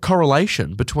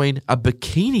correlation between a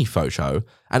bikini photo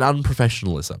and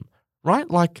unprofessionalism, right?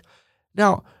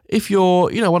 Now, if you're,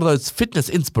 one of those fitness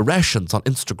inspirations on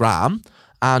Instagram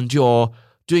and you're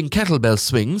doing kettlebell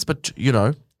swings, but,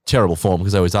 terrible form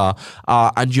because they always are,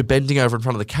 and you're bending over in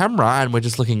front of the camera and we're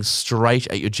just looking straight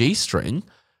at your G-string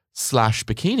 /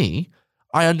 bikini,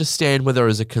 I understand where there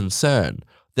is a concern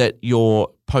that you're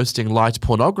posting light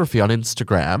pornography on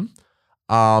Instagram.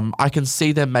 I can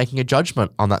see them making a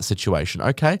judgment on that situation,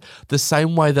 okay? The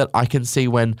same way that I can see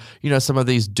when, some of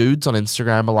these dudes on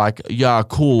Instagram are like, yeah,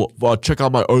 cool, well, check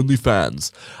out my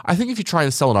OnlyFans. I think if you're trying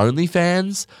to sell an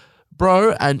OnlyFans,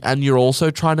 bro, and you're also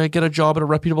trying to get a job at a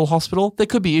reputable hospital, there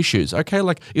could be issues, okay?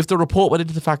 If the report went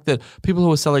into the fact that people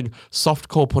who are selling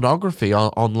softcore pornography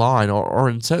online or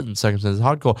in certain circumstances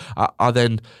hardcore are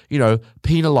then,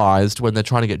 penalized when they're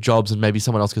trying to get jobs and maybe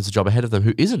someone else gets a job ahead of them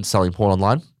who isn't selling porn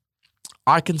online,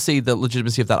 I can see the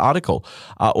legitimacy of that article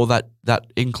or that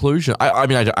inclusion. I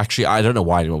don't know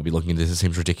why anyone would be looking at this. It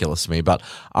seems ridiculous to me, but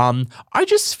I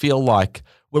just feel like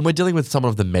when we're dealing with someone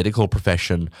of the medical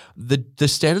profession, the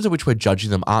standards at which we're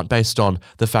judging them aren't based on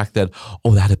the fact that,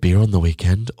 they had a beer on the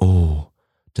weekend. Oh,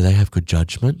 do they have good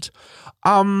judgment?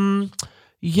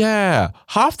 Yeah.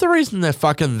 Half the reason they're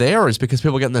fucking there is because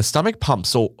people are getting their stomach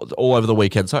pumps all over the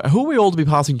weekend. So who are we all to be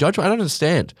passing judgment? I don't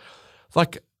understand.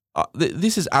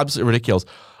 This is absolutely ridiculous.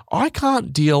 I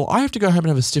can't deal. I have to go home and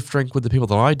have a stiff drink with the people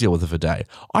that I deal with every day.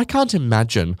 I can't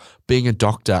imagine being a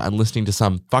doctor and listening to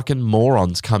some fucking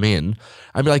morons come in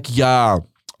and be like, yeah,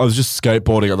 I was just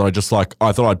skateboarding and then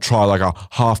I thought I'd try a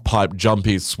half pipe,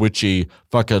 jumpy, switchy,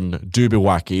 fucking doobie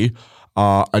wacky.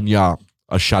 And yeah,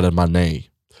 I shattered my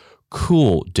knee.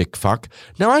 Cool, dick fuck.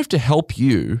 Now I have to help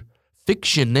you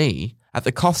fix your knee at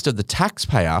the cost of the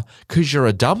taxpayer because you're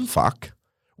a dumb fuck,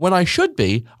 when I should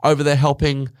be over there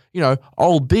helping,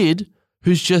 old bid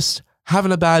who's just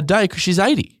having a bad day because she's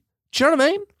 80. Do you know what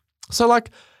I mean? So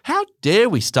how dare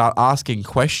we start asking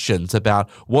questions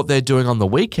about what they're doing on the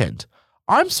weekend?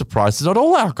 I'm surprised it's not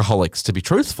all alcoholics, to be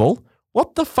truthful.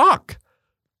 What the fuck?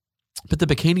 But the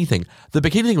bikini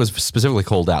thing was specifically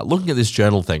called out. Looking at this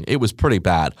journal thing, it was pretty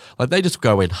bad. They just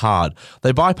go in hard.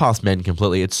 They bypass men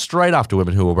completely. It's straight after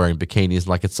women who are wearing bikinis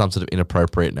and it's some sort of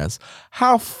inappropriateness.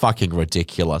 How fucking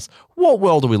ridiculous. What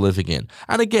world are we living in?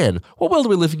 And again, what world are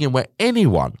we living in where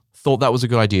anyone thought that was a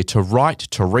good idea to write,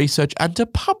 to research, and to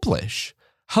publish?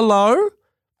 Hello?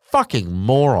 Fucking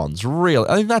morons, really.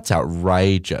 I mean, that's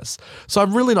outrageous. So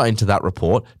I'm really not into that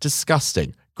report.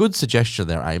 Disgusting. Good suggestion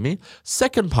there, Amy.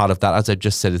 Second part of that, as I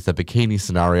just said, is the bikini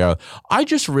scenario. I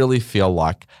just really feel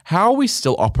like, how are we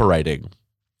still operating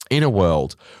in a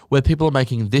world where people are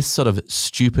making this sort of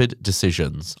stupid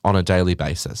decisions on a daily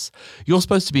basis? You're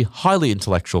supposed to be highly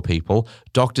intellectual people,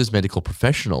 doctors, medical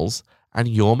professionals, and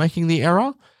you're making the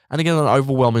error? And again, an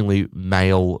overwhelmingly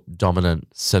male-dominant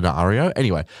scenario.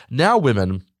 Anyway, now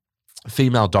women,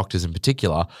 female doctors in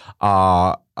particular,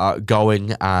 are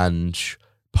going and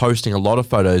posting a lot of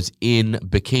photos in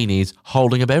bikinis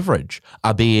holding a beverage,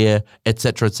 a beer,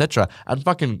 etc., etc. And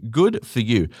fucking good for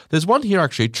you. There's one here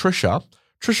actually, Trisha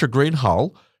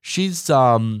Greenhull. She's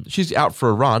out for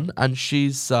a run, and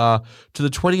she's to the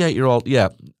 28-year-old. Yeah,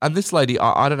 and this lady,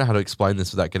 I don't know how to explain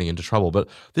this without getting into trouble, but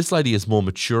this lady is more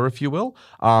mature, if you will.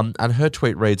 And her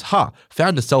tweet reads,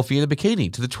 found a selfie in a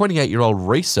bikini. To the 28-year-old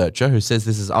researcher who says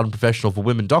this is unprofessional for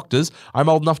women doctors, I'm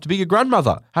old enough to be your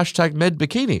grandmother.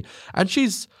 #medbikini. And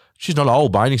she's not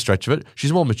old by any stretch of it.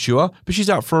 She's more mature, but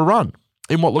she's out for a run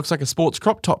in what looks like a sports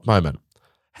crop top moment.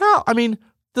 How? I mean,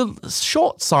 the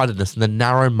short-sightedness and the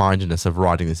narrow-mindedness of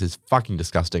writing this is fucking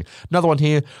disgusting. Another one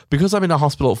here, because I'm in a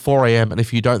hospital at 4 a.m. and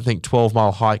if you don't think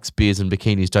 12-mile hikes, beers and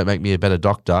bikinis don't make me a better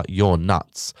doctor, you're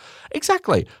nuts.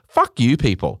 Exactly. Fuck you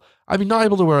people. I mean, not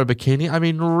able to wear a bikini, I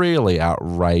mean, really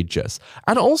outrageous.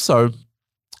 And also,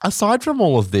 aside from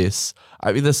all of this,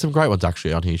 I mean, there's some great ones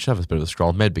actually on here. You should have a bit of a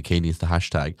scroll. Medbikini is the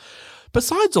hashtag.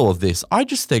 Besides all of this, I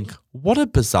just think, what a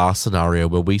bizarre scenario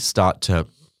where we start to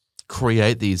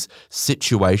create these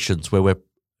situations where we're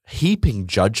heaping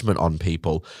judgment on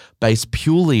people based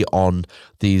purely on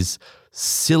these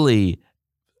silly,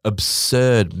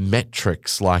 absurd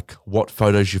metrics like what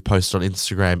photos you've posted on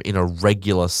Instagram in a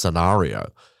regular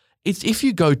scenario. It's if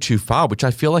you go too far, which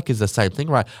I feel like is the same thing,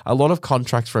 right? A lot of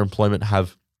contracts for employment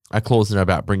have a clause in it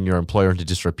about bringing your employer into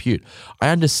disrepute. I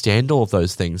understand all of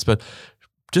those things, but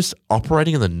just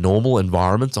operating in the normal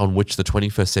environments on which the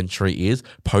 21st century is,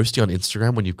 posting on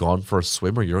Instagram when you've gone for a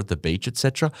swim or you're at the beach,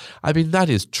 etc. I mean, that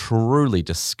is truly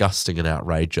disgusting and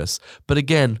outrageous. But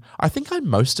again, I think I'm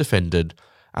most offended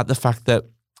at the fact that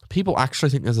people actually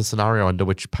think there's a scenario under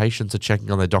which patients are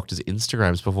checking on their doctor's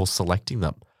Instagrams before selecting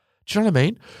them. Do you know what I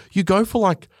mean? You go for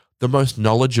like the most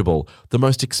knowledgeable, the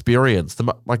most experienced,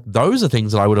 like those are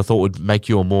things that I would have thought would make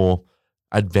you a more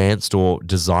advanced or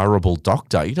desirable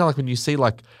doctor. You know, like when you see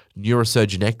like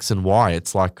neurosurgeon X and Y,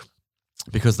 it's like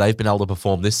because they've been able to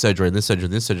perform this surgery and this surgery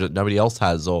and this surgery that nobody else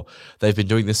has, or they've been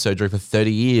doing this surgery for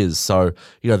 30 years. So,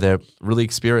 you know, they're really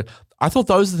experienced. I thought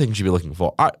those are the things you'd be looking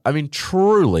for. I mean,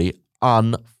 truly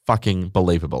unfucking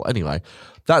believable. Anyway,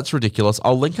 that's ridiculous.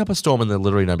 I'll link up a storm in the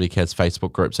Literally Nobody Cares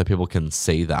Facebook group so people can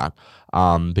see that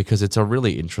because it's a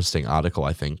really interesting article,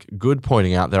 I think. Good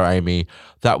pointing out there, Amy.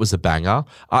 That was a banger.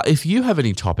 If you have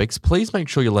any topics, please make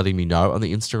sure you're letting me know on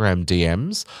the Instagram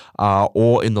DMs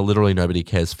or in the Literally Nobody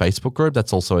Cares Facebook group.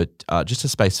 That's also just a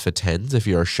space for tens. If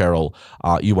you're a Cheryl,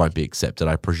 you won't be accepted,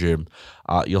 I presume.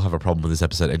 You'll have a problem with this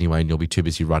episode anyway, and you'll be too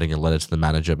busy writing a letter to the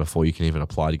manager before you can even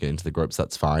apply to get into the groups.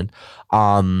 That's fine.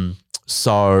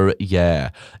 So yeah,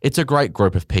 it's a great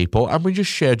group of people, and we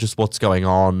just share just what's going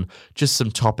on, just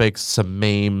some topics, some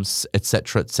memes,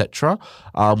 etc.,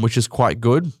 which is quite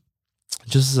good.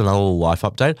 Just as another little life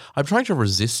update, I'm trying to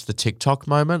resist the TikTok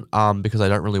moment because I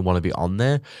don't really want to be on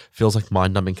there. Feels like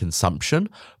mind-numbing consumption.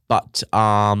 But,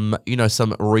 you know,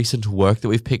 some recent work that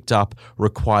we've picked up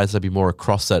requires I be more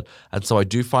across it. And so I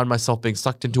do find myself being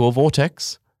sucked into a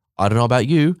vortex. I don't know about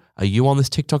you. Are you on this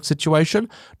TikTok situation?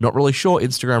 Not really sure.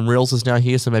 Instagram Reels is now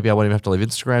here, so maybe I won't even have to leave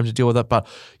Instagram to deal with it. But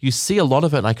you see a lot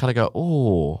of it, and I kind of go,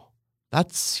 oh,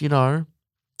 that's, you know,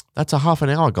 that's a half an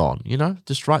hour gone, you know,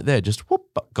 just right there, just whoop,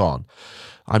 gone.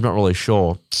 I'm not really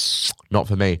sure. Not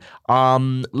for me.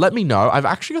 Let me know. I've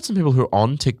actually got some people who are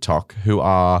on TikTok who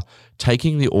are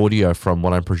taking the audio from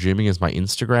what I'm presuming is my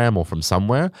Instagram or from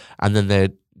somewhere, and then they're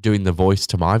doing the voice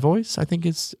to my voice, I think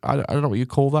is, I don't know what you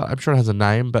call that. I'm sure it has a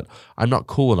name, but I'm not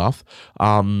cool enough.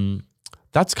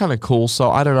 That's kind of cool. So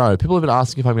I don't know. People have been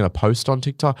asking if I'm going to post on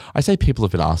TikTok. I say people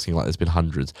have been asking like there's been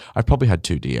hundreds. I've probably had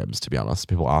 2 DMs, to be honest.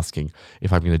 People asking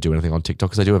if I'm going to do anything on TikTok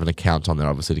because I do have an account on there,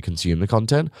 obviously, to consume the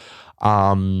content.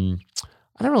 I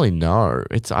don't really know.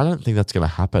 I don't think that's going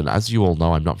to happen. As you all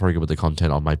know, I'm not very good with the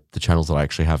content on the channels that I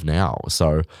actually have now.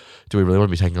 So do we really want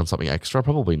to be taking on something extra?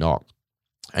 Probably not.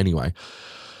 Anyway,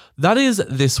 That is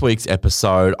this week's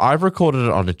episode. I've recorded it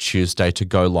on a Tuesday to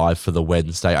go live for the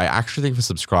Wednesday. I actually think for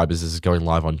subscribers, this is going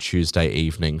live on Tuesday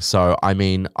evening. So, I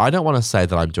mean, I don't want to say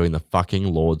that I'm doing the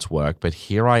fucking Lord's work, but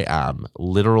here I am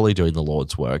literally doing the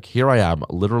Lord's work. Here I am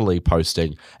literally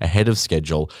posting ahead of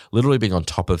schedule, literally being on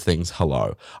top of things.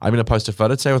 Hello. I'm going to post a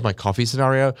photo today with my coffee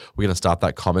scenario. We're going to start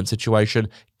that comment situation.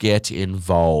 Get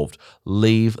involved.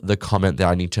 Leave the comment there.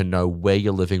 I need to know where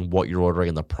you're living, what you're ordering,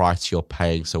 and the price you're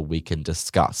paying so we can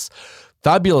discuss.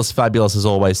 Fabulous as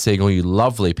always, seeing all you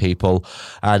lovely people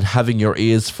and having your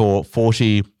ears for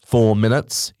 44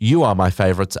 minutes. You are my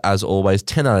favorites as always.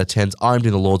 10 out of 10s. I'm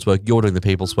doing the Lord's work. You're doing the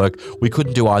people's work. We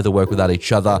couldn't do either work without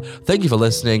each other. Thank you for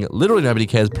listening. Literally Nobody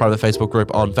Cares private Facebook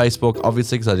group on Facebook,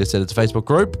 obviously, because I just said it's a Facebook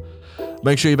group.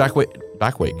 Make sure you're back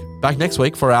next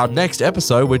week for our next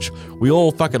episode, which we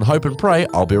all fucking hope and pray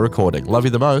I'll be recording. Love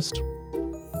you the most.